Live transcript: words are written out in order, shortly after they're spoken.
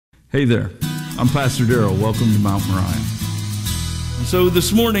Hey there, I'm Pastor Darrell. Welcome to Mount Moriah. So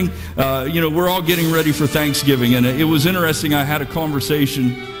this morning, we're all getting ready for Thanksgiving, and it was interesting. I had a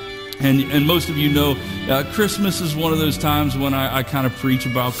conversation, and most of you know, Christmas is one of those times when I kind of preach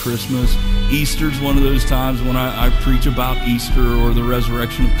about Christmas. Easter's one of those times when I preach about Easter or the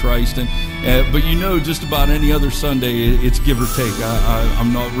resurrection of Christ. But just about any other Sunday, it's give or take.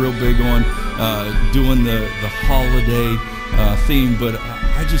 I'm not real big on doing the holiday theme, but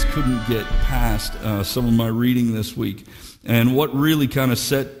I just couldn't get past some of my reading this week. And what really kind of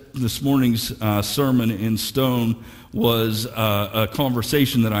set this morning's sermon in stone was a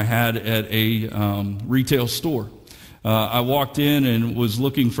conversation that I had at a retail store. I walked in and was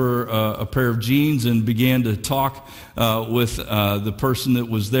looking for a pair of jeans and began to talk with the person that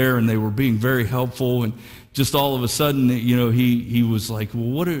was there, and they were being very helpful. And just all of a sudden, he was like,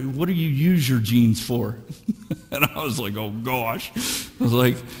 well, what do you use your jeans for? And I was like, oh gosh. I was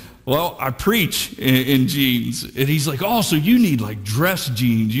like, well, I preach in jeans. And he's like, oh, so you need like dress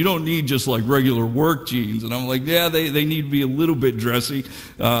jeans. You don't need just like regular work jeans. And I'm like, yeah, they need to be a little bit dressy,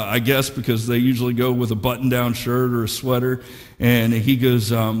 I guess, because they usually go with a button-down shirt or a sweater. And he goes,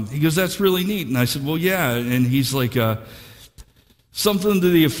 that's really neat. And I said, well, yeah. And he's like, something to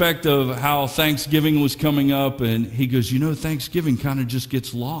the effect of how Thanksgiving was coming up. And he goes, Thanksgiving kind of just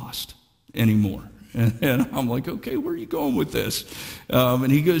gets lost anymore. And I'm like, okay, where are you going with this?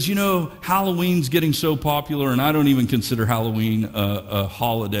 And he goes, Halloween's getting so popular, and I don't even consider Halloween a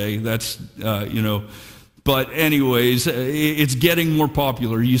holiday. That's, but anyways, it's getting more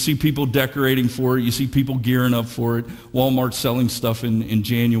popular. You see people decorating for it. You see people gearing up for it. Walmart's selling stuff in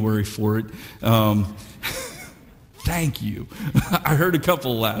January for it. Thank you. I heard a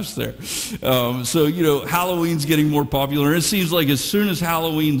couple laughs there. Halloween's getting more popular. And it seems like as soon as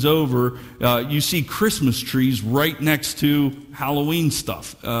Halloween's over, you see Christmas trees right next to Halloween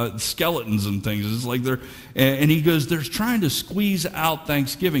stuff, skeletons and things. It's like and he goes, they're trying to squeeze out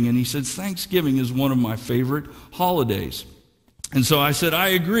Thanksgiving. And he says, Thanksgiving is one of my favorite holidays. And so I said, I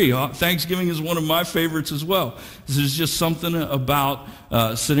agree. Thanksgiving is one of my favorites as well. This is just something about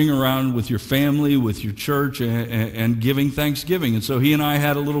sitting around with your family, with your church, and giving Thanksgiving. And so he and I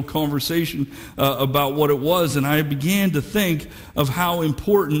had a little conversation about what it was, and I began to think of how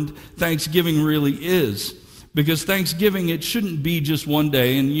important Thanksgiving really is. Because Thanksgiving, it shouldn't be just one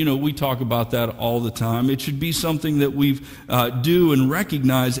day, and we talk about that all the time. It should be something that we do and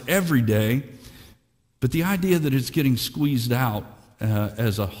recognize every day. But the idea that it's getting squeezed out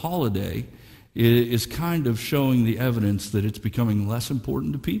as a holiday is kind of showing the evidence that it's becoming less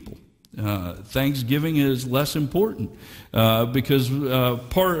important to people. Thanksgiving is less important because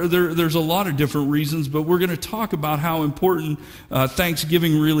there's a lot of different reasons, but we're going to talk about how important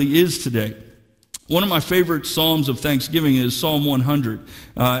Thanksgiving really is today. One of my favorite Psalms of Thanksgiving is Psalm 100,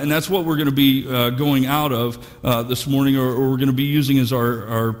 and that's what we're going to be going out of this morning, or we're going to be using as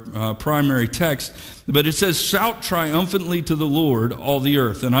our primary text. But it says, shout triumphantly to the Lord, all the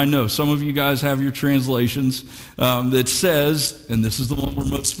earth. And I know some of you guys have your translations that says, and this is the one we're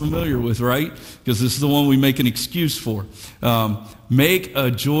most familiar with, right? Because this is the one we make an excuse for. Make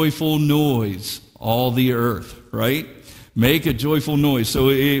a joyful noise, all the earth, right? Make a joyful noise. So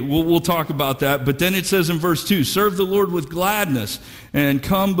we'll talk about that. But then it says in verse 2, serve the Lord with gladness and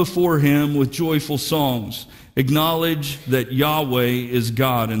come before him with joyful songs. Acknowledge that Yahweh is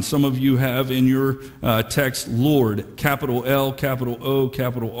God. And some of you have in your text, Lord, capital L, capital O,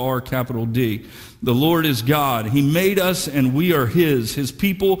 capital R, capital D. The Lord is God. He made us and we are his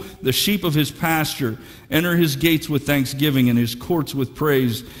people, the sheep of his pasture. Enter his gates with thanksgiving and his courts with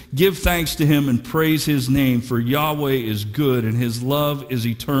praise. Give thanks to him and praise his name, for Yahweh is good and his love is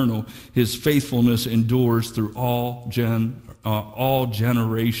eternal. His faithfulness endures through all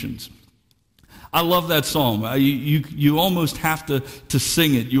generations. I love that psalm. You almost have to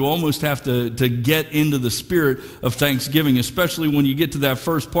sing it. You almost have to get into the spirit of Thanksgiving, especially when you get to that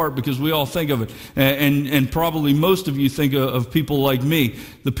first part, because we all think of it. And probably most of you think of people like me,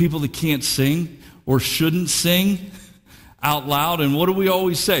 the people that can't sing or shouldn't sing out loud. And what do we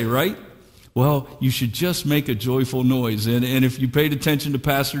always say, right? Well, you should just make a joyful noise. And if you paid attention to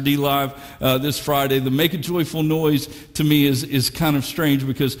Pastor D Live this Friday, the make a joyful noise to me is kind of strange,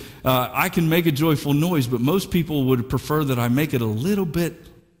 because I can make a joyful noise, but most people would prefer that I make it a little bit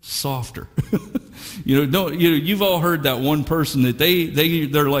softer. You've all heard that one person that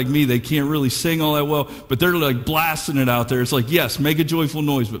they're like me, they can't really sing all that well, but they're like blasting it out there. It's like, yes, make a joyful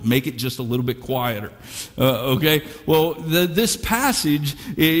noise, but make it just a little bit quieter. Okay? Well, this passage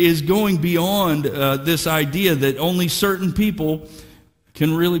is going beyond this idea that only certain people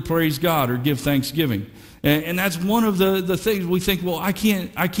can really praise God or give thanksgiving. And that's one of the things we think, well, I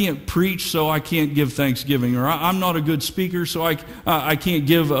can't preach, so I can't give thanksgiving. Or I'm not a good speaker, so I can't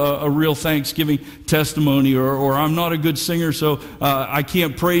give a real thanksgiving testimony. Or I'm not a good singer, so I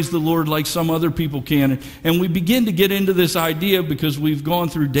can't praise the Lord like some other people can. And we begin to get into this idea because we've gone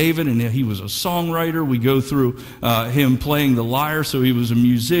through David, and he was a songwriter. We go through him playing the lyre, so he was a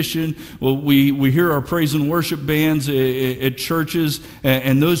musician. Well, we hear our praise and worship bands at churches,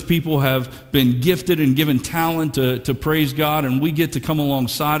 and those people have been gifted and given talent to praise God, and we get to come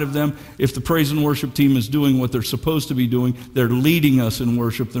alongside of them. If the praise and worship team is doing what they're supposed to be doing, they're leading us in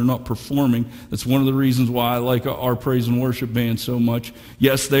worship. They're not performing. That's one of the reasons why I like our praise and worship band so much.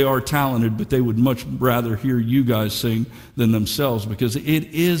 Yes, they are talented, but they would much rather hear you guys sing than themselves, because it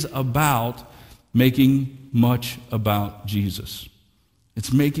is about making much about Jesus.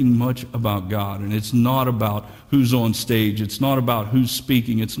 It's making much about God, and it's not about who's on stage. It's not about who's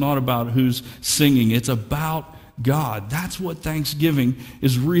speaking. It's not about who's singing. It's about God. That's what Thanksgiving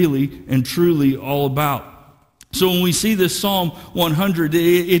is really and truly all about. So when we see this Psalm 100,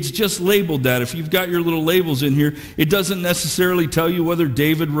 it's just labeled that. If you've got your little labels in here, it doesn't necessarily tell you whether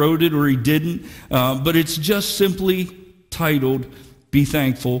David wrote it or he didn't, but it's just simply titled, Be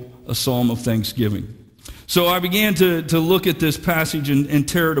Thankful, a Psalm of Thanksgiving. So I began to look at this passage and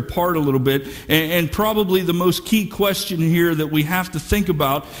tear it apart a little bit. And probably the most key question here that we have to think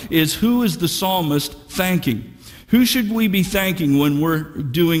about is, who is the psalmist thanking? Who should we be thanking when we're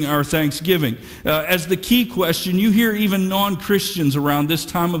doing our Thanksgiving? As the key question, you hear even non-Christians around this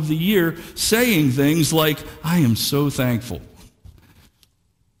time of the year saying things like, I am so thankful.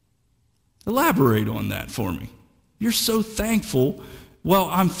 Elaborate on that for me. You're so thankful. Well,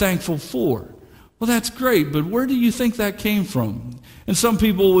 I'm thankful for. Well, that's great, but where do you think that came from? And some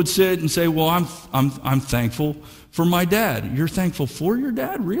people would sit and say, well, I'm thankful for my dad. You're thankful for your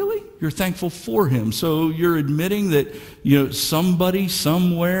dad? Really? You're thankful for him. So you're admitting that, somebody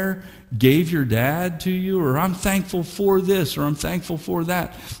somewhere gave your dad to you, or I'm thankful for this, or I'm thankful for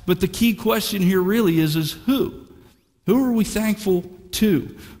that. But the key question here really is who? Who are we thankful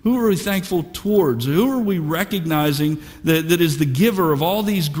to? Who are we thankful towards? Who are we recognizing that is the giver of all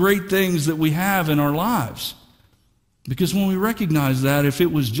these great things that we have in our lives? Because when we recognize that, if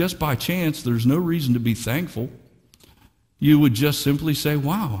it was just by chance, there's no reason to be thankful. You would just simply say,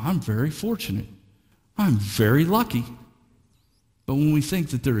 wow, I'm very fortunate. I'm very lucky. But when we think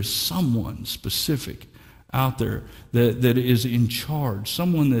that there is someone specific out there that is in charge,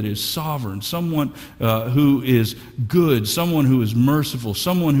 someone that is sovereign, someone who is good, someone who is merciful,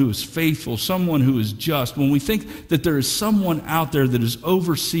 someone who is faithful, someone who is just, when we think that there is someone out there that is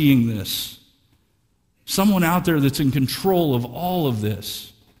overseeing this, someone out there that's in control of all of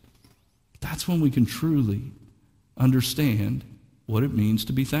this, that's when we can truly understand what it means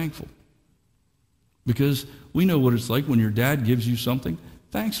to be thankful. Because we know what it's like when your dad gives you something.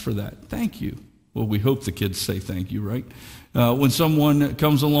 Thanks for that. Thank you. Well, we hope the kids say thank you, right? When someone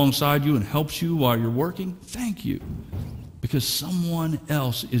comes alongside you and helps you while you're working, thank you. Because someone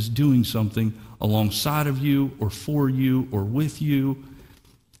else is doing something alongside of you or for you or with you.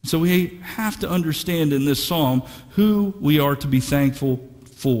 So we have to understand in this psalm who we are to be thankful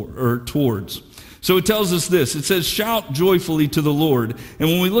for or towards. So it tells us this. It says, shout joyfully to the Lord. And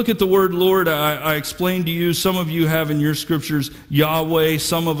when we look at the word Lord, I explained to you, some of you have in your scriptures Yahweh.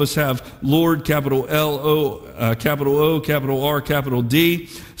 Some of us have Lord, capital L-O, capital O, capital R, capital D.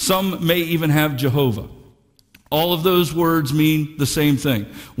 Some may even have Jehovah. All of those words mean the same thing.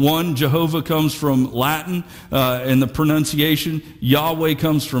 One, Jehovah comes from Latin and the pronunciation. Yahweh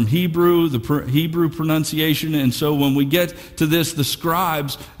comes from Hebrew, the Hebrew pronunciation. And so when we get to this, the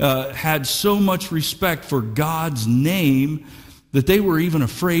scribes had so much respect for God's name that they were even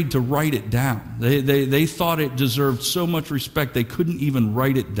afraid to write it down. They thought it deserved so much respect they couldn't even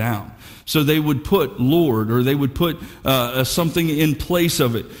write it down. So they would put Lord, or they would put something in place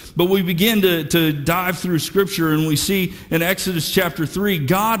of it. But we begin to dive through Scripture, and we see in Exodus chapter 3,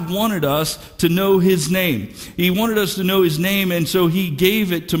 God wanted us to know His name. He wanted us to know His name, and so He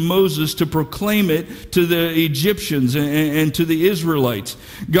gave it to Moses to proclaim it to the Egyptians and to the Israelites.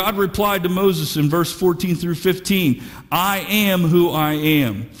 God replied to Moses in verse 14 through 15, I am who I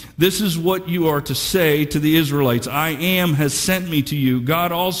am. This is what you are to say to the Israelites. I am has sent me to you.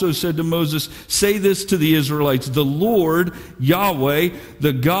 God also said to Moses, say this to the Israelites, the Lord, Yahweh,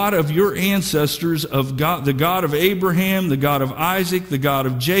 the God of your ancestors, of God, the God of Abraham, the God of Isaac, the God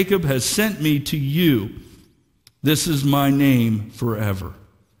of Jacob, has sent me to you. This is my name forever,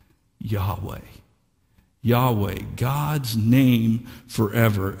 Yahweh. Yahweh, God's name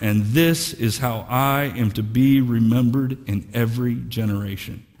forever. And this is how I am to be remembered in every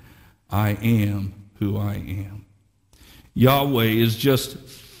generation. I am who I am. Yahweh is just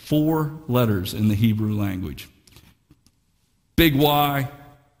 4 letters in the Hebrew language. Big Y,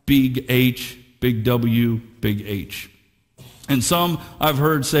 big H, big W, big H. And some I've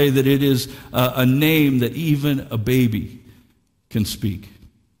heard say that it is a name that even a baby can speak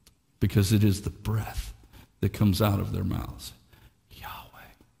because it is the breath that comes out of their mouths.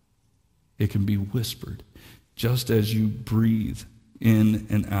 Yahweh. It can be whispered just as you breathe in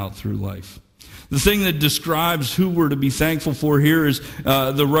and out through life. The thing that describes who we're to be thankful for here is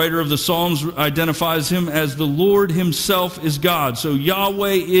the writer of the Psalms identifies him as the Lord himself is God. So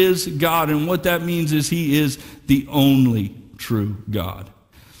Yahweh is God, and what that means is he is the only true God.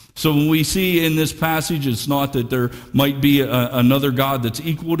 So when we see in this passage, it's not that there might be another God that's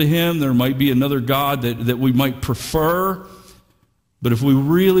equal to him. There might be another God that we might prefer. But if we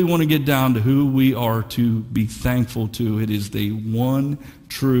really want to get down to who we are to be thankful to, it is the one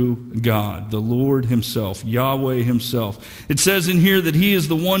true God, the Lord himself, Yahweh himself. It says in here that he is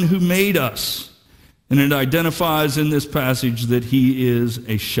the one who made us. And it identifies in this passage that he is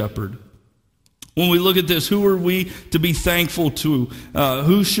a shepherd. When we look at this, who are we to be thankful to?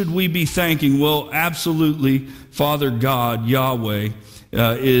 Who should we be thanking? Well, absolutely, Father God, Yahweh,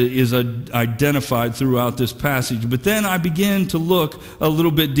 is identified throughout this passage. But then I begin to look a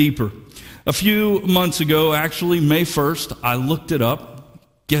little bit deeper. A few months ago, actually May 1st, I looked it up.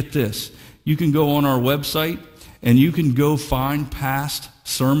 Get this. You can go on our website and you can go find past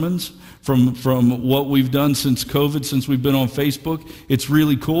sermons from what we've done since COVID, since we've been on Facebook. It's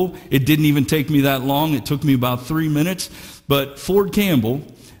really cool. It didn't even take me that long. It took me about 3 minutes. But Ford Campbell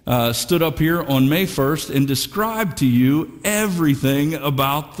stood up here on May 1st and described to you everything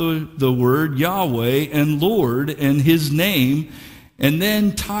about the word Yahweh and Lord and his name, and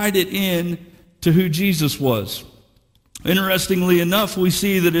then tied it in to who Jesus was. Interestingly enough, we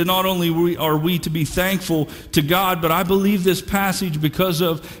see that not only are we to be thankful to God, but I believe this passage, because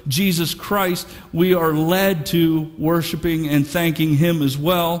of Jesus Christ, we are led to worshiping and thanking him as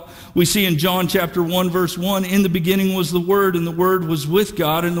well. We see in John chapter 1, verse 1, in the beginning was the Word, and the Word was with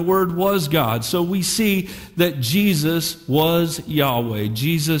God, and the Word was God. So we see that Jesus was Yahweh.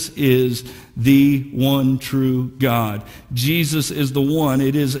 Jesus is the one true God. Jesus is the one.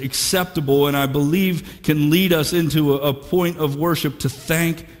 It is acceptable, and I believe can lead us into a point of worship to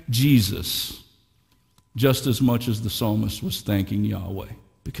thank Jesus just as much as the psalmist was thanking Yahweh,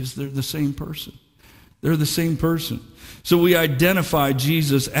 because they're the same person. They're the same person. So we identify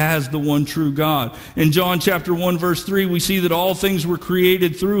Jesus as the one true God. In John chapter 1, verse 3, we see that all things were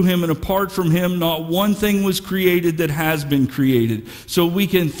created through him, and apart from him, not one thing was created that has been created. So we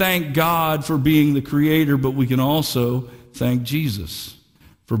can thank God for being the creator, but we can also thank Jesus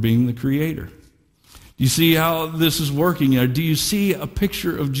for being the creator. You see how this is working? Do you see a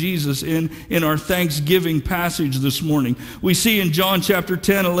picture of Jesus in our Thanksgiving passage this morning? We see in John chapter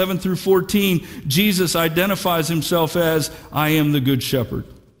 10, 11 through 14, Jesus identifies himself as, I am the good shepherd.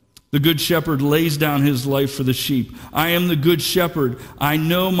 The good shepherd lays down his life for the sheep. I am the good shepherd. I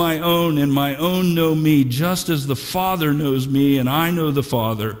know my own, and my own know me, just as the Father knows me, and I know the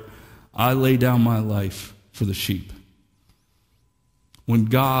Father. I lay down my life for the sheep. When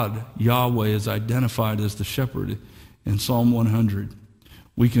God, Yahweh, is identified as the shepherd in Psalm 100,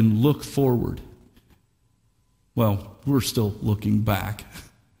 we can look forward. Well, we're still looking back.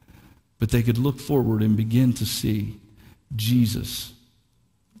 But they could look forward and begin to see Jesus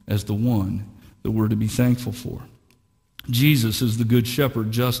as the one that we're to be thankful for. Jesus is the good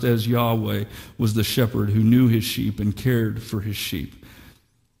shepherd, just as Yahweh was the shepherd who knew his sheep and cared for his sheep.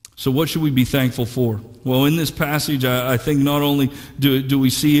 So what should we be thankful for? Well, in this passage, I think not only do we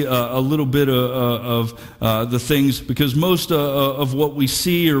see a little bit of the things, because most of what we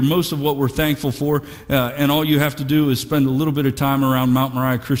see, or most of what we're thankful for, and all you have to do is spend a little bit of time around Mount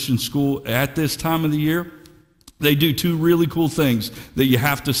Moriah Christian School at this time of the year. They do 2 really cool things that you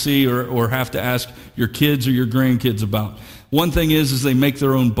have to see or have to ask your kids or your grandkids about. One thing is they make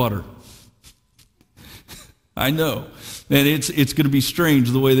their own butter. I know. And it's going to be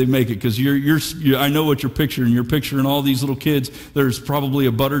strange the way they make it, because I know what you're picturing. You're picturing all these little kids. There's probably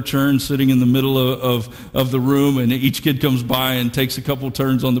a butter churn sitting in the middle of the room, and each kid comes by and takes a couple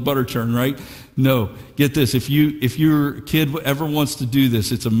turns on the butter churn, right? No, get this. If your kid ever wants to do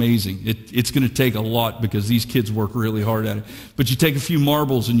this, it's amazing. It's going to take a lot, because these kids work really hard at it. But you take a few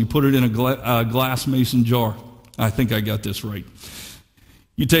marbles and you put it in a glass mason jar. I think I got this right.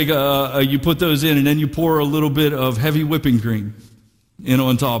 You take you put those in, and then you pour a little bit of heavy whipping cream in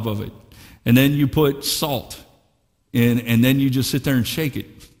on top of it. And then you put salt in, and then you just sit there and shake it.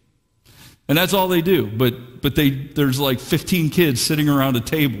 And that's all they do. But there's like 15 kids sitting around a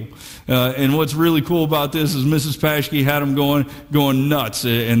table. And what's really cool about this is Mrs. Paschke had them going nuts,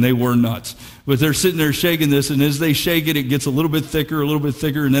 and they were nuts. But they're sitting there shaking this, and as they shake it, it gets a little bit thicker,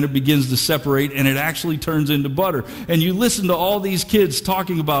 and then it begins to separate, and it actually turns into butter. And you listen to all these kids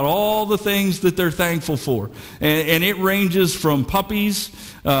talking about all the things that they're thankful for. And it ranges from puppies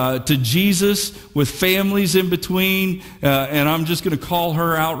to Jesus with families in between. And I'm just going to call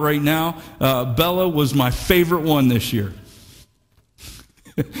her out right now. Bella was my favorite one this year.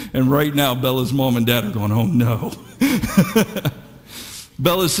 And right now, Bella's mom and dad are going, oh no.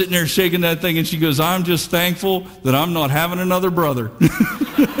 Bella's sitting there shaking that thing, and she goes, I'm just thankful that I'm not having another brother.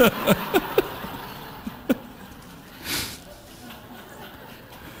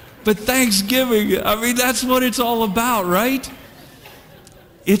 But Thanksgiving, I mean, that's what it's all about, right?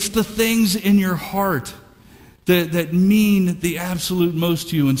 It's the things in your heart that mean the absolute most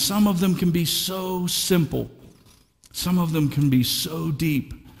to you. And some of them can be so simple. Some of them can be so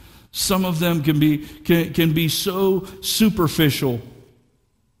deep. Some of them can be so superficial.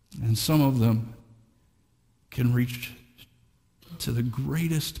 And some of them can reach to the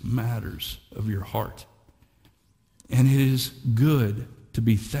greatest matters of your heart. And it is good to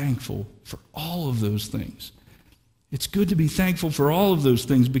be thankful for all of those things. It's good to be thankful for all of those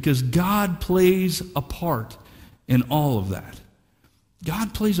things because God plays a part in all of that.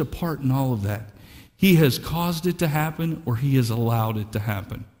 God plays a part in all of that. He has caused it to happen, or he has allowed it to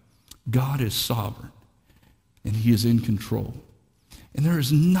happen. God is sovereign, and he is in control. And there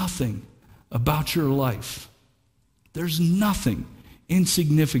is nothing about your life, there's nothing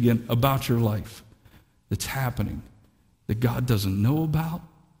insignificant about your life that's happening that God doesn't know about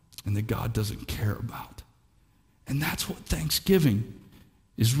and that God doesn't care about. And that's what Thanksgiving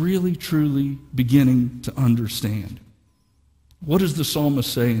is really, truly beginning to understand. What does the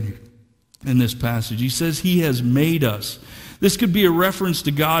psalmist say in this passage? He says, he has made us. This could be a reference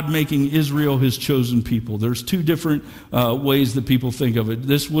to God making Israel his chosen people. There's two different ways that people think of it.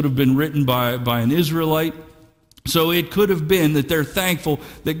 This would have been written by an Israelite. So it could have been that they're thankful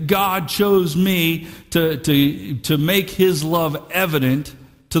that God chose me to make his love evident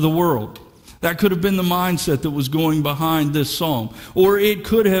to the world. That could have been the mindset that was going behind this psalm. Or it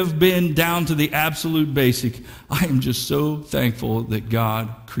could have been down to the absolute basic. I am just so thankful that God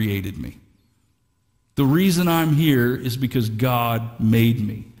created me. The reason I'm here is because God made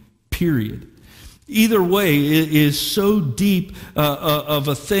me, period. Either way, it is so deep of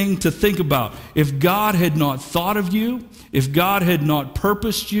a thing to think about. If God had not thought of you, if God had not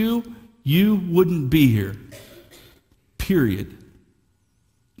purposed you, you wouldn't be here, period.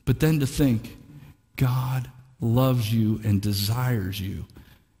 But then to think, God loves you and desires you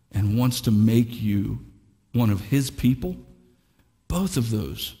and wants to make you one of his people, both of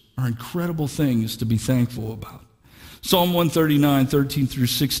those are incredible things to be thankful about. Psalm 139, 13 through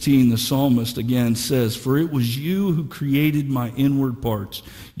 16, the psalmist again says, for it was you who created my inward parts.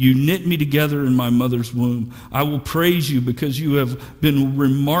 You knit me together in my mother's womb. I will praise you because you have been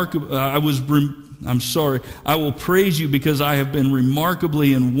remarkable. I will praise you because I have been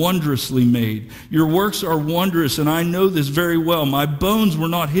remarkably and wondrously made. Your works are wondrous, and I know this very well. My bones were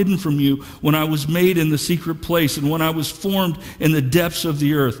not hidden from you when I was made in the secret place and when I was formed in the depths of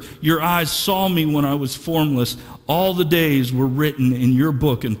the earth. Your eyes saw me when I was formless. All the days were written in your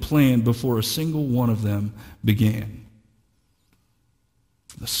book and planned before a single one of them began.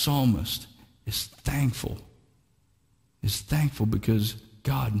 The psalmist is thankful because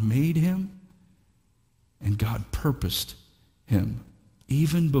God made him. And God purposed him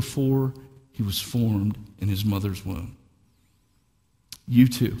even before he was formed in his mother's womb. You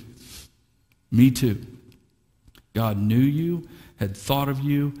too. Me too. God knew you, had thought of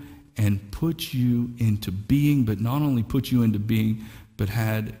you, and put you into being, but not only put you into being, but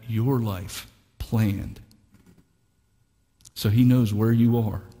had your life planned. So he knows where you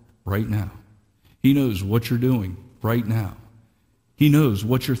are right now. He knows what you're doing right now. He knows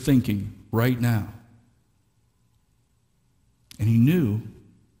what you're thinking right now. And he knew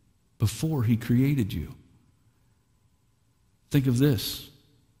before he created you. Think of this.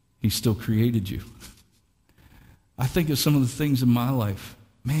 He still created you. I think of some of the things in my life.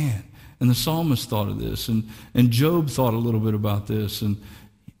 Man, and the psalmist thought of this, and Job thought a little bit about this. And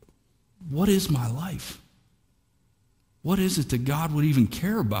what is my life? What is it that God would even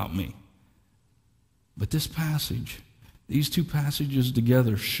care about me? But this passage, these two passages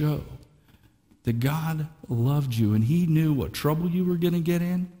together show that God loved you, and he knew what trouble you were going to get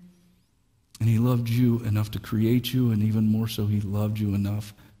in, and he loved you enough to create you, and even more so, he loved you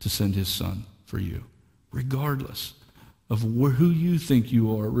enough to send his son for you, regardless of who you think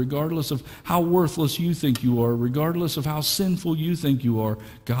you are, regardless of how worthless you think you are, regardless of how sinful you think you are,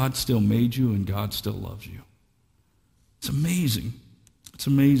 God still made you and God still loves you. It's amazing. It's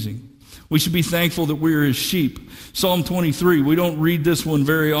amazing. We should be thankful that we are his sheep. Psalm 23, we don't read this one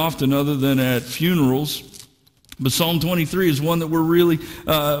very often other than at funerals. But Psalm 23 is one that we're really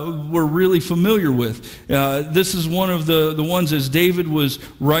familiar with. This is one of the ones as David was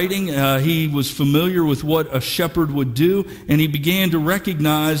writing. He was familiar with what a shepherd would do, and he began to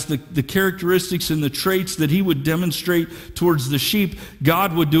recognize the characteristics and the traits that he would demonstrate towards the sheep.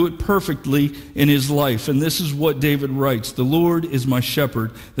 God would do it perfectly in his life. And this is what David writes: "The Lord is my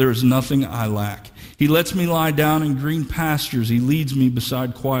shepherd, there is nothing I lack. He lets me lie down in green pastures. He leads me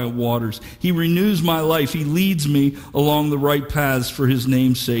beside quiet waters. He renews my life. He leads me along the right paths for his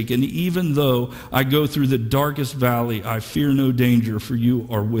name's sake. And even though I go through the darkest valley, I fear no danger, for you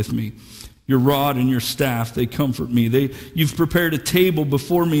are with me. Your rod and your staff, they comfort me. You've prepared a table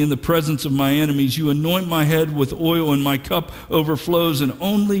before me in the presence of my enemies. You anoint my head with oil, and my cup overflows. And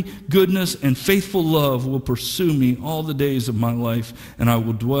only goodness and faithful love will pursue me all the days of my life, and I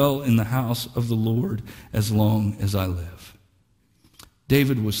will dwell in the house of the Lord as long as I live."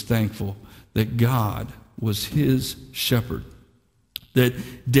 David was thankful that God was his shepherd,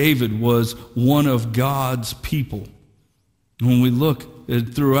 that David was one of God's people. When we look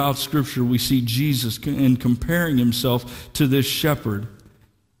throughout Scripture, we see Jesus in comparing himself to this shepherd.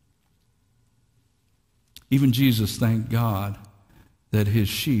 Even Jesus thanked God that his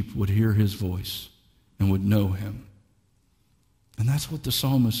sheep would hear his voice and would know him. And that's what the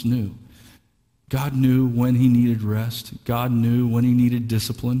psalmist knew. God knew when he needed rest. God knew when he needed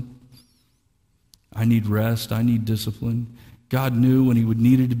discipline. I need rest. I need discipline. God knew when he would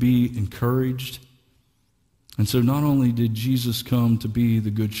needed to be encouraged. And so not only did Jesus come to be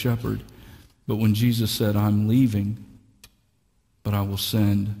the good shepherd, but when Jesus said, "I'm leaving, but I will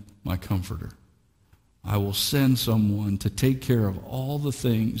send my comforter. I will send someone to take care of all the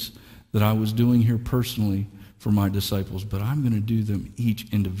things that I was doing here personally for my disciples, but I'm going to do them each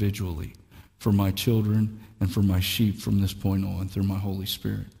individually for my children and for my sheep from this point on through my Holy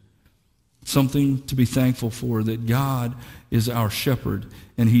Spirit." Something to be thankful for, that God is our shepherd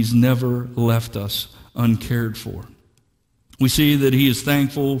and he's never left us uncared for. We see that he is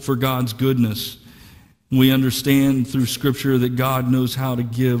thankful for God's goodness. We understand through Scripture that God knows how to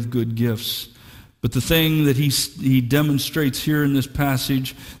give good gifts. But the thing that he demonstrates here in this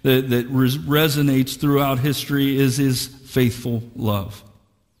passage that resonates throughout history is his faithful love.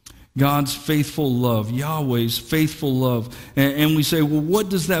 God's faithful love, Yahweh's faithful love. And we say, well, what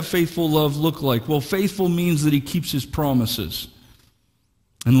does that faithful love look like? Well, faithful means that he keeps his promises.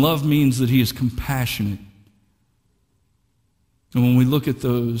 And love means that he is compassionate. And when we look at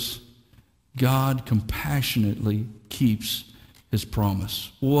those, God compassionately keeps his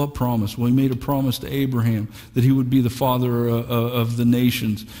promise. Well, what promise? Well, he made a promise to Abraham that he would be the father of the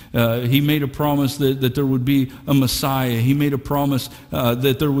nations. He made a promise that there would be a Messiah. He made a promise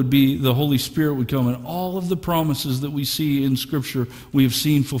that there would be the Holy Spirit would come. And all of the promises that we see in Scripture, we have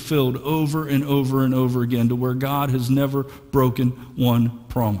seen fulfilled over and over and over again, to where God has never broken one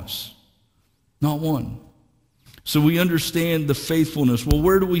promise. Not one. So we understand the faithfulness. Well,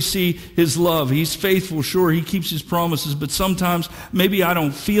 where do we see his love? He's faithful, sure, he keeps his promises, but sometimes maybe I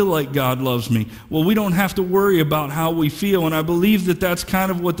don't feel like God loves me. Well, we don't have to worry about how we feel, and I believe that that's kind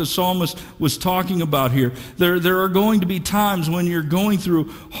of what the psalmist was talking about here. There are going to be times when you're going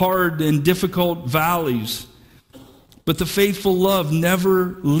through hard and difficult valleys, but the faithful love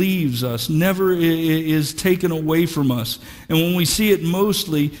never leaves us, never is taken away from us. And when we see it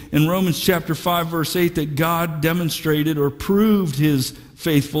mostly in Romans chapter 5, verse 8, that God demonstrated or proved his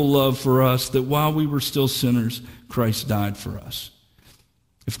faithful love for us, that while we were still sinners, Christ died for us.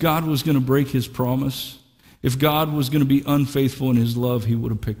 If God was going to break his promise, if God was going to be unfaithful in his love, he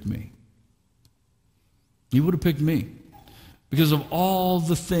would have picked me. He would have picked me. Because of all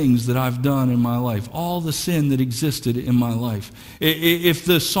the things that I've done in my life, all the sin that existed in my life. If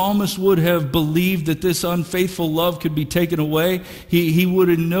the psalmist would have believed that this unfaithful love could be taken away, he would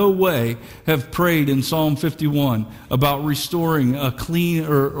in no way have prayed in Psalm 51 about restoring a clean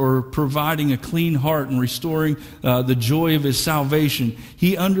or providing a clean heart and restoring the joy of his salvation.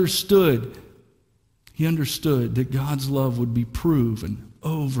 He understood that God's love would be proven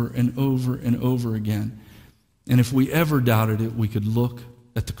over and over and over again. And if we ever doubted it, we could look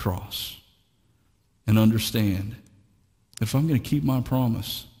at the cross and understand that if I'm going to keep my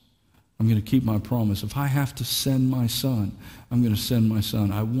promise, I'm going to keep my promise. If I have to send my son, I'm going to send my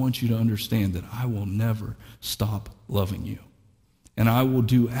son. I want you to understand that I will never stop loving you. And I will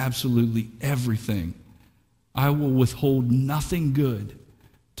do absolutely everything I will withhold nothing good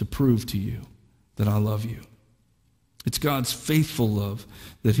to prove to you that I love you. It's God's faithful love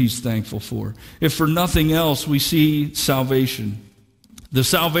that he's thankful for. If for nothing else, we see salvation. The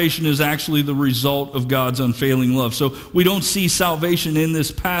salvation is actually the result of God's unfailing love. So we don't see salvation in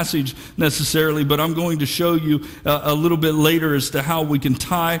this passage necessarily, but I'm going to show you a little bit later as to how we can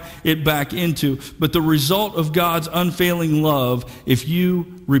tie it back into. But the result of God's unfailing love, if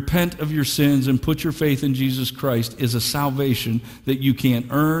you repent of your sins and put your faith in Jesus Christ, is a salvation that you can't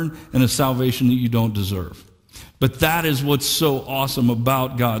earn and a salvation that you don't deserve. But that is what's so awesome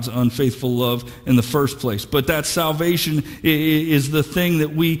about God's unfaithful love in the first place. But that salvation is the thing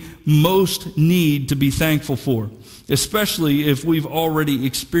that we most need to be thankful for, especially if we've already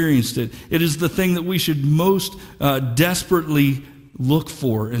experienced it. It is the thing that we should most desperately look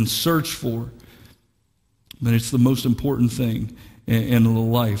for and search for. But it's the most important thing in the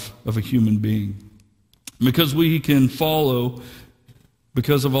life of a human being. Because we can follow...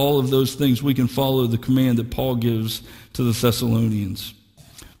 Because of all of those things, we can follow the command that Paul gives to the Thessalonians.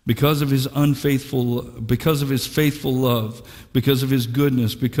 Because of his faithful love, because of his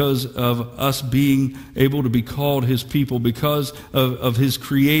goodness, because of us being able to be called his people, because of his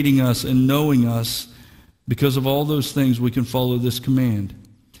creating us and knowing us, because of all those things, we can follow this command.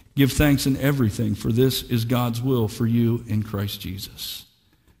 Give thanks in everything, for this is God's will for you in Christ Jesus.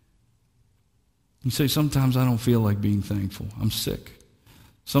 You say, sometimes I don't feel like being thankful. I'm sick.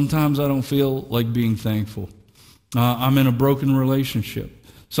 Sometimes I don't feel like being thankful. I'm in a broken relationship.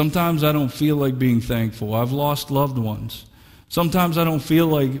 Sometimes I don't feel like being thankful. I've lost loved ones. Sometimes I don't feel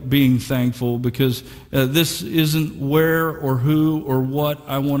like being thankful because this isn't where or who or what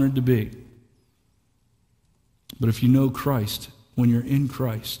I wanted to be. But if you know Christ, when you're in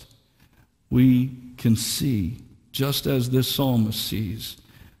Christ, we can see, just as this psalmist sees,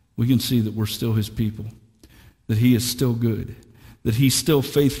 we can see that we're still his people, that he is still good, that he still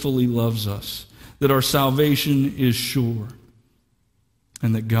faithfully loves us, that our salvation is sure,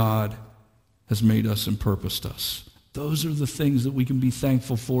 and that God has made us and purposed us. Those are the things that we can be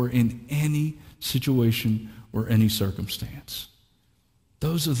thankful for in any situation or any circumstance.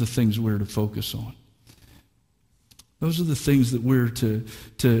 Those are the things we're to focus on. Those are the things that we're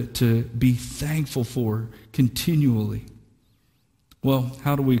to be thankful for continually. Well,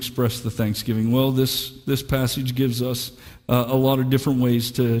 how do we express the thanksgiving? Well, this passage gives us a lot of different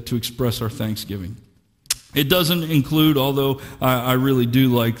ways to express our thanksgiving. It doesn't include, although I really do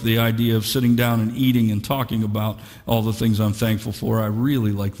like the idea of sitting down and eating and talking about all the things I'm thankful for. I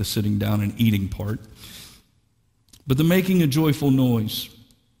really like the sitting down and eating part. But the making a joyful noise.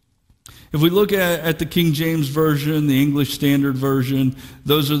 If we look at the King James Version, the English Standard Version,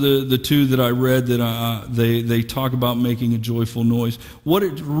 those are the two that I read that they talk about making a joyful noise. What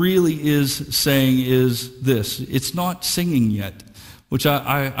it really is saying is this. It's not singing yet, which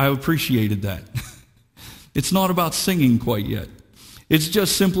I appreciated that. It's not about singing quite yet. It's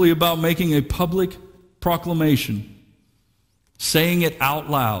just simply about making a public proclamation, saying it out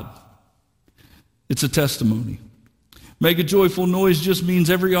loud. It's a testimony. Make a joyful noise just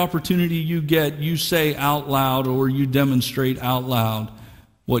means every opportunity you get, you say out loud or you demonstrate out loud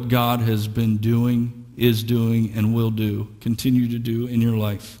what God has been doing, is doing, and will do, continue to do in your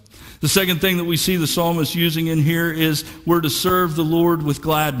life. The second thing that we see the psalmist using in here is we're to serve the Lord with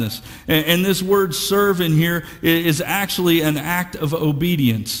gladness. And this word serve in here is actually an act of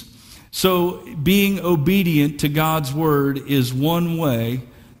obedience. So being obedient to God's word is one way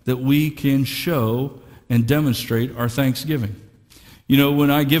that we can show and demonstrate our thanksgiving. You know,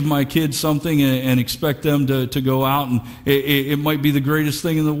 when I give my kids something and expect them to go out, and it might be the greatest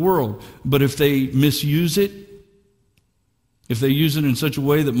thing in the world, but if they misuse it, if they use it in such a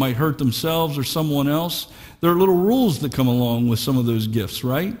way that might hurt themselves or someone else, there are little rules that come along with some of those gifts,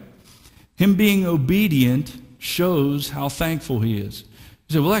 right? Him being obedient shows how thankful he is.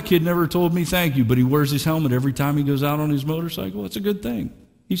 You say, well, that kid never told me thank you, but he wears his helmet every time he goes out on his motorcycle. It's a good thing.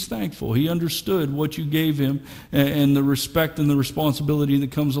 He's thankful. He understood what you gave him and the respect and the responsibility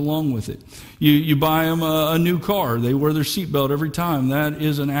that comes along with it. You buy them a new car. They wear their seatbelt every time. That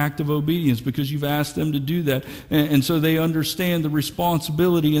is an act of obedience because you've asked them to do that. And so they understand the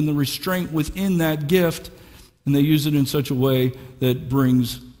responsibility and the restraint within that gift, and they use it in such a way that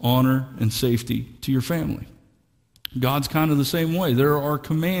brings honor and safety to your family. God's kind of the same way. There are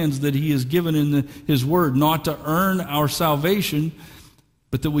commands that he has given in his word, not to earn our salvation,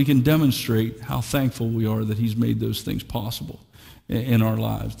 but that we can demonstrate how thankful we are that he's made those things possible in our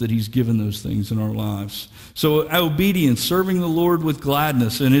lives, that he's given those things in our lives. So obedience, serving the Lord with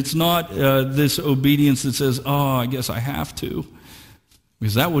gladness, and it's not this obedience that says, oh, I guess I have to,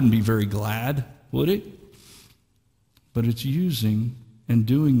 because that wouldn't be very glad, would it? but it's using and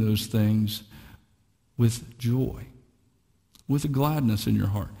doing those things with joy, with a gladness in your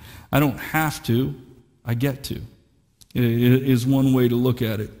heart. I don't have to, I get to. It is one way to look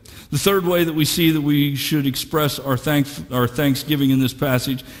at it. The third way that we see that we should express our thanksgiving in this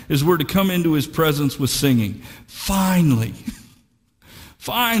passage is we're to come into his presence with singing. Finally,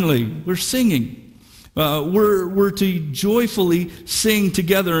 we're singing. We're to joyfully sing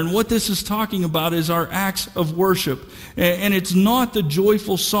together. And what this is talking about is our acts of worship. And it's not the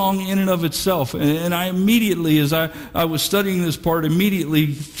joyful song in and of itself. And I immediately, as I was studying this part,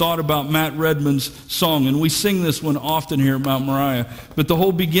 immediately thought about Matt Redman's song. And we sing this one often here at Mount Moriah. But the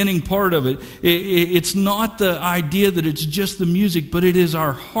whole beginning part of it, it's not the idea that it's just the music, but it is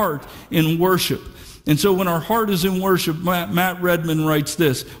our heart in worship. And so when our heart is in worship, Matt Redman writes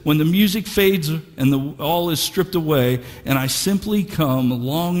this: when the music fades and all is stripped away, and I simply come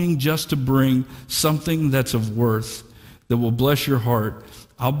longing just to bring something that's of worth, that will bless your heart,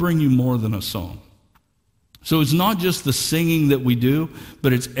 I'll bring you more than a song. So it's not just the singing that we do,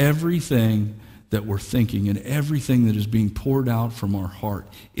 but it's everything that we're thinking and everything that is being poured out from our heart.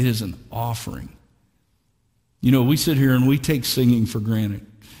 It is an offering. You know, we sit here and we take singing for granted.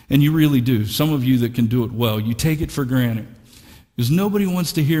 And you really do. Some of you that can do it well, you take it for granted. Because nobody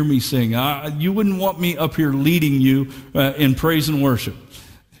wants to hear me sing. You wouldn't want me up here leading you in praise and worship.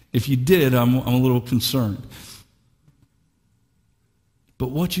 If you did, I'm a little concerned.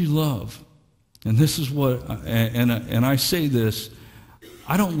 But what you love, and this is what, and I say this,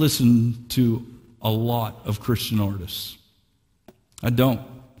 I don't listen to a lot of Christian artists. I don't.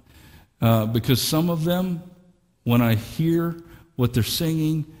 Because some of them, when I hear what they're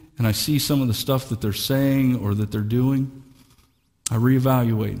singing, and I see some of the stuff that they're saying or that they're doing, I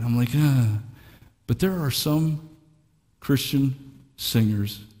reevaluate. I'm like, But there are some Christian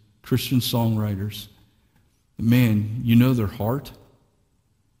singers, Christian songwriters, man, you know their heart.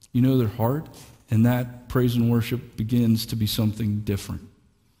 You know their heart, and that praise and worship begins to be something different.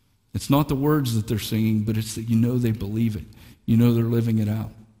 It's not the words that they're singing, but it's that you know they believe it. You know they're living it out.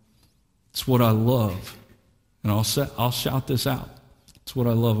 It's what I love. And I'll shout this out. It's what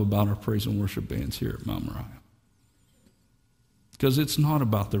I love about our praise and worship bands here at Mount Moriah. Because it's not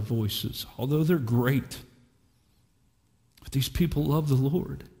about their voices, although they're great. But these people love the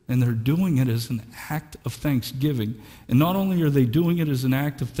Lord, and they're doing it as an act of thanksgiving. And not only are they doing it as an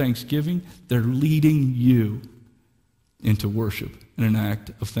act of thanksgiving, they're leading you into worship in an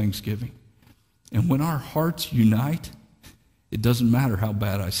act of thanksgiving. And when our hearts unite, it doesn't matter how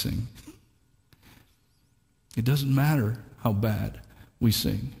bad I sing. It doesn't matter how bad we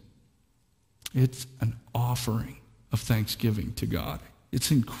sing. It's an offering of thanksgiving to God. It's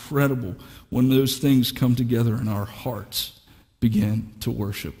incredible when those things come together and our hearts begin to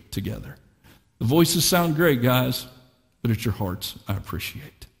worship together. The voices sound great, guys, but it's your hearts I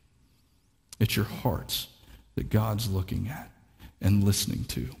appreciate. It's your hearts that God's looking at and listening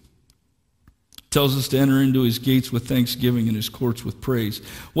to. Tells us to enter into his gates with thanksgiving and his courts with praise.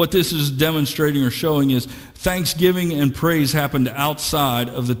 What this is demonstrating or showing is thanksgiving and praise happened outside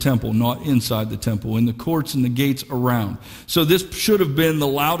of the temple, not inside the temple, in the courts and the gates around. So this should have been the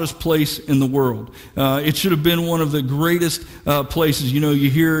loudest place in the world. It should have been one of the greatest places. You know, you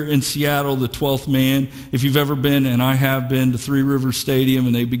hear in Seattle the 12th man. If you've ever been, and I have been, to Three Rivers Stadium,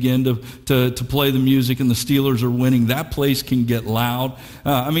 and they begin to play the music and the Steelers are winning, that place can get loud.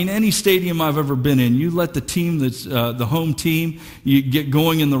 I mean, any stadium I've ever been in, you let the team that's the home team, you get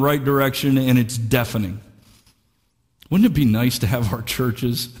going in the right direction, and it's deafening. Wouldn't it be nice to have our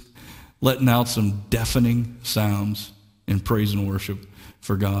churches letting out some deafening sounds in praise and worship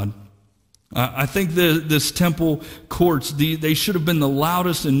for God? I think this temple courts, they should have been the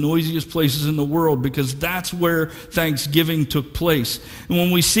loudest and noisiest places in the world, because that's where Thanksgiving took place. And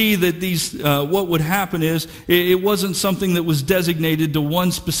when we see that these, what would happen is, it wasn't something that was designated to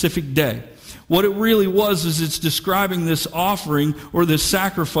one specific day. What it really was is it's describing this offering or this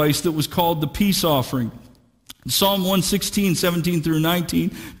sacrifice that was called the peace offering. Psalm 116, 17 through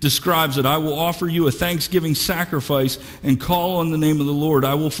 19 describes it. I will offer you a thanksgiving sacrifice and call on the name of the Lord.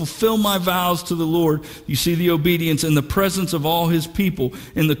 I will fulfill my vows to the Lord. You see the obedience in the presence of all his people,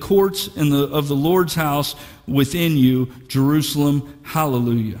 in the courts of the Lord's house within you, Jerusalem.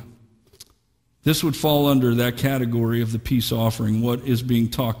 Hallelujah. This would fall under that category of the peace offering, what is being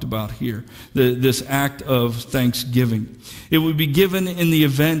talked about here, this act of thanksgiving. It would be given in the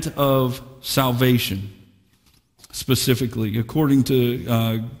event of salvation. specifically, according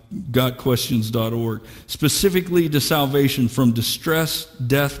to gotquestions.org, specifically to salvation from distress,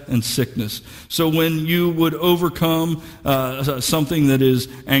 death, and sickness. So when you would overcome something that is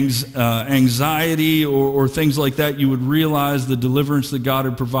anxiety or things like that, you would realize the deliverance that God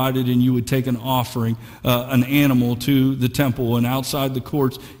had provided, and you would take an offering, an animal, to the temple, and outside the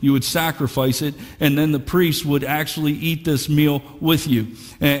courts you would sacrifice it, and then the priest would actually eat this meal with you.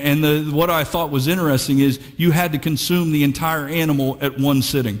 And what I thought was interesting is you had to consume the entire animal at one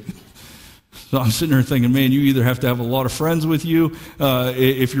sitting. So I'm sitting there thinking, man, you either have to have a lot of friends with you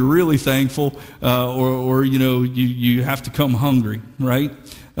if you're really thankful, or you have to come hungry, right?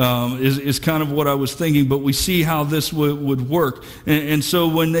 Is kind of what I was thinking, but we see how this would work. And so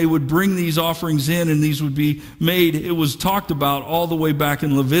when they would bring these offerings in and these would be made, it was talked about all the way back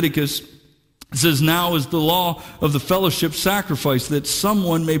in Leviticus. It says, now is the law of the fellowship sacrifice that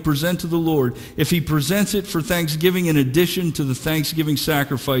someone may present to the Lord. If he presents it for thanksgiving in addition to the thanksgiving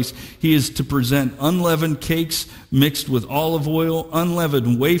sacrifice, he is to present unleavened cakes mixed with olive oil,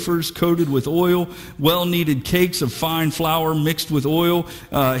 unleavened wafers coated with oil, well-kneaded cakes of fine flour mixed with oil.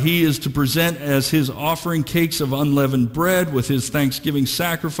 He is to present as his offering cakes of unleavened bread with his thanksgiving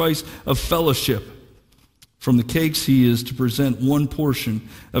sacrifice of fellowship. From the cakes he is to present one portion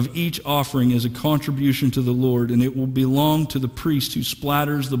of each offering as a contribution to the Lord, and it will belong to the priest who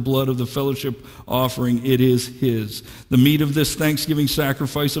splatters the blood of the fellowship offering. It is his. The meat of this thanksgiving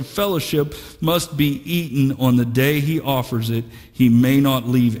sacrifice of fellowship must be eaten on the day he offers it. He may not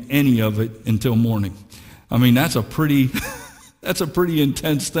leave any of it until morning. I mean, that's a pretty that's a pretty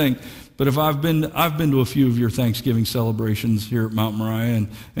intense thing. But if I've been to a few of your Thanksgiving celebrations here at Mount Moriah,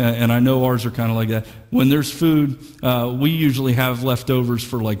 and I know ours are kind of like that. When there's food, we usually have leftovers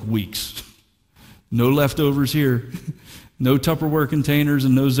for like weeks. No leftovers here. No Tupperware containers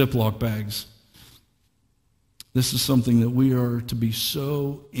and no Ziploc bags. This is something that we are to be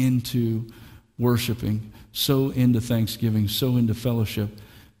so into worshiping, so into Thanksgiving, so into fellowship,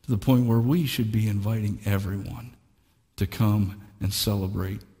 to the point where we should be inviting everyone to come and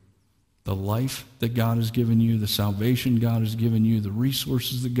celebrate the life that God has given you, the salvation God has given you, the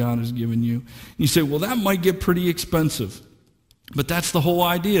resources that God has given you. You say, well, that might get pretty expensive. But that's the whole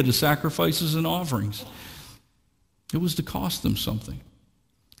idea to sacrifices and offerings. It was to cost them something.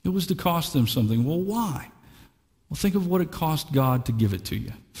 It was to cost them something. Well, why? Well, think of what it cost God to give it to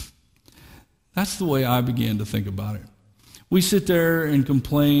you. That's the way I began to think about it. We sit there and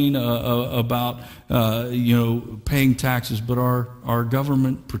complain about paying taxes, but our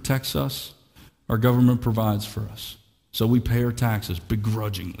government protects us. Our government provides for us. So we pay our taxes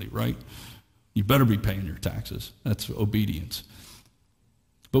begrudgingly, right? You better be paying your taxes. That's obedience.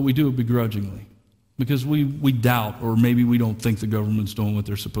 But we do it begrudgingly because we doubt, or maybe we don't think the government's doing what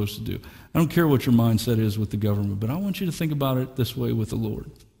they're supposed to do. I don't care what your mindset is with the government, but I want you to think about it this way with the Lord.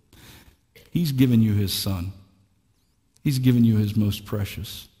 He's given you his son. He's given you his most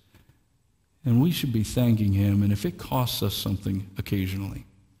precious. And we should be thanking him. And if it costs us something occasionally,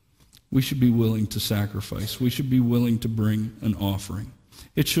 we should be willing to sacrifice. We should be willing to bring an offering.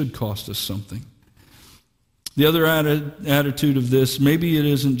 It should cost us something. The other attitude of this, maybe it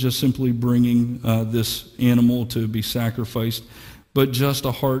isn't just simply bringing this animal to be sacrificed, but just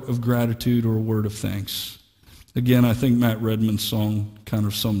a heart of gratitude or a word of thanks. Again, I think Matt Redman's song kind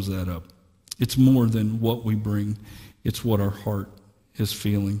of sums that up. It's more than what we bring. It's what our heart is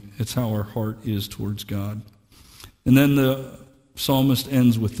feeling. It's how our heart is towards God. And then the psalmist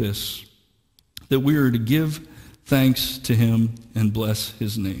ends with this, that we are to give thanks to him and bless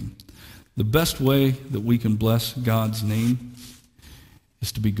his name. The best way that we can bless God's name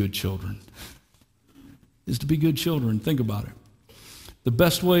is to be good children. Is to be good children. Think about it. The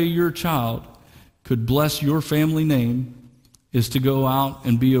best way your child could bless your family name is to go out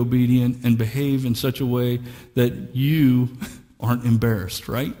and be obedient and behave in such a way that you aren't embarrassed,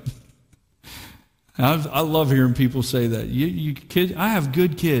 right? I love hearing people say that. You kids, I have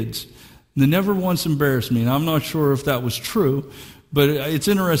good kids. They never once embarrassed me. And I'm not sure if that was true, but it's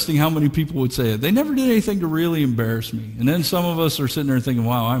interesting how many people would say it. They never did anything to really embarrass me. And then some of us are sitting there thinking,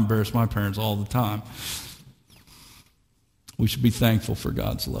 wow, I embarrass my parents all the time. We should be thankful for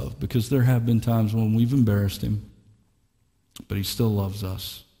God's love, because there have been times when we've embarrassed him, but he still loves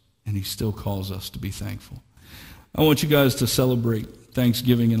us, and he still calls us to be thankful. I want you guys to celebrate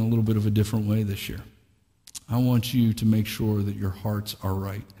Thanksgiving in a little bit of a different way this year. I want you to make sure that your hearts are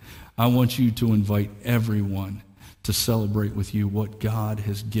right. I want you to invite everyone to celebrate with you what God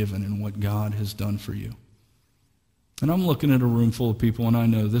has given and what God has done for you. And I'm looking at a room full of people, and I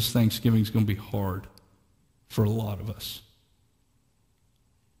know this Thanksgiving is going to be hard for a lot of us.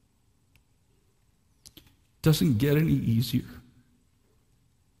 doesn't get any easier.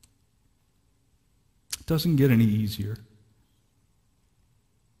 It doesn't get any easier.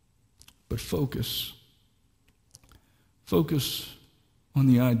 But focus. Focus on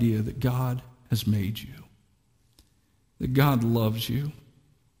the idea that God has made you, that God loves you.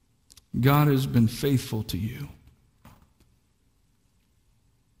 God has been faithful to you.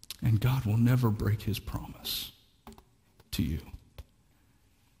 And God will never break his promise to you.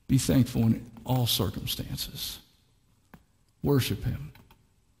 Be thankful in all circumstances. Worship him.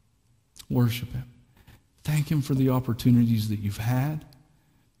 Worship him. Thank him for the opportunities that you've had.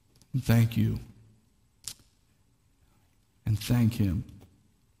 And thank you. And thank him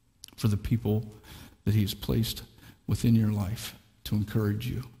for the people that he has placed within your life to encourage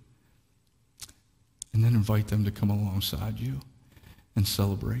you. And then invite them to come alongside you and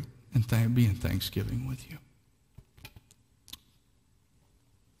celebrate and be in thanksgiving with you.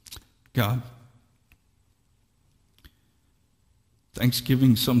 God,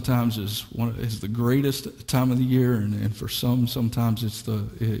 Thanksgiving sometimes is the greatest time of the year, and for some, sometimes it's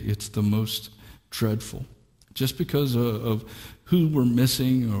the most dreadful, just because of who we're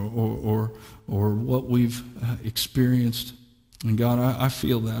missing or what we've experienced. And God, I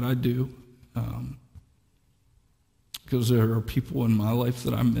feel that, I do, because there are people in my life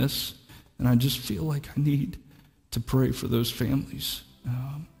that I miss, and I just feel like I need to pray for those families.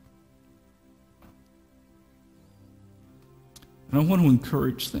 And I want to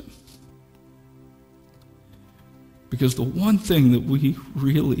encourage them. Because the one thing that we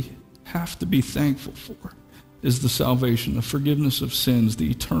really have to be thankful for is the salvation, the forgiveness of sins,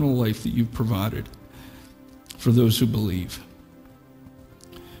 the eternal life that you've provided for those who believe.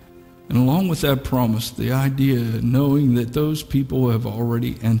 And along with that promise, the idea, knowing that those people have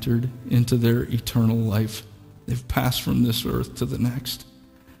already entered into their eternal life. They've passed from this earth to the next.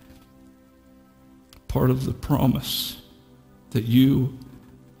 Part of the promise that you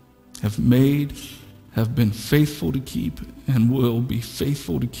have made, have been faithful to keep, and will be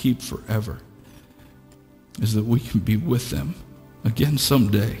faithful to keep forever, is that we can be with them again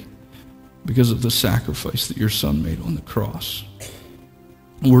someday because of the sacrifice that your Son made on the cross.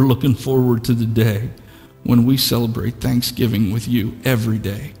 We're looking forward to the day when we celebrate Thanksgiving with you every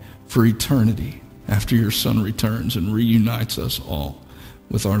day for eternity after your Son returns and reunites us all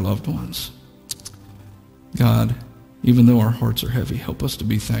with our loved ones. God, even though our hearts are heavy, help us to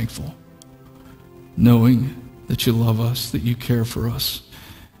be thankful, knowing that you love us, that you care for us,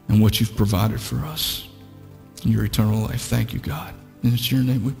 and what you've provided for us in your eternal life. Thank you, God. And it's in your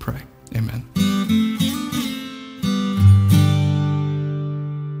name we pray. Amen.